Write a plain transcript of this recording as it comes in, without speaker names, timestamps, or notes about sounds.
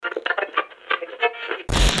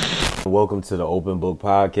Welcome to the Open Book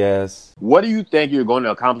Podcast. What do you think you're going to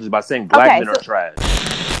accomplish by saying black men are trash?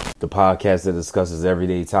 The podcast that discusses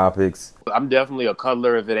everyday topics. I'm definitely a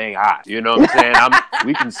cuddler if it ain't hot. You know what I'm saying?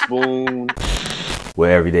 We can spoon. We're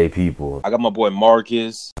everyday people. I got my boy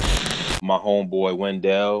Marcus, my homeboy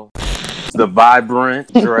Wendell, the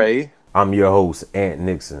vibrant Dre. I'm your host, Ant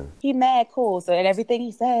Nixon. He mad cool, so everything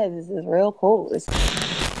he says is real cool.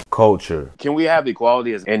 Culture. Can we have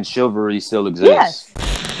equality and chivalry still exists? Yes.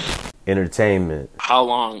 Entertainment. How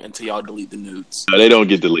long until y'all delete the nudes? No, they don't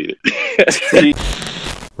get deleted.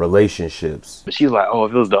 Relationships. She's like, oh,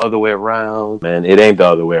 if it was the other way around. Man, it ain't the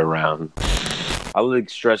other way around. I lick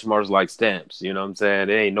stretch marks like stamps. You know what I'm saying?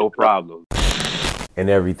 It ain't no problem. And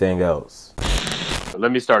everything else.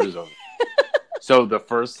 Let me start this over. So the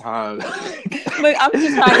first time... Look, I'm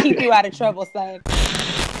just trying to keep you out of trouble, son.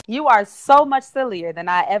 You are so much sillier than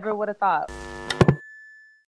I ever would have thought.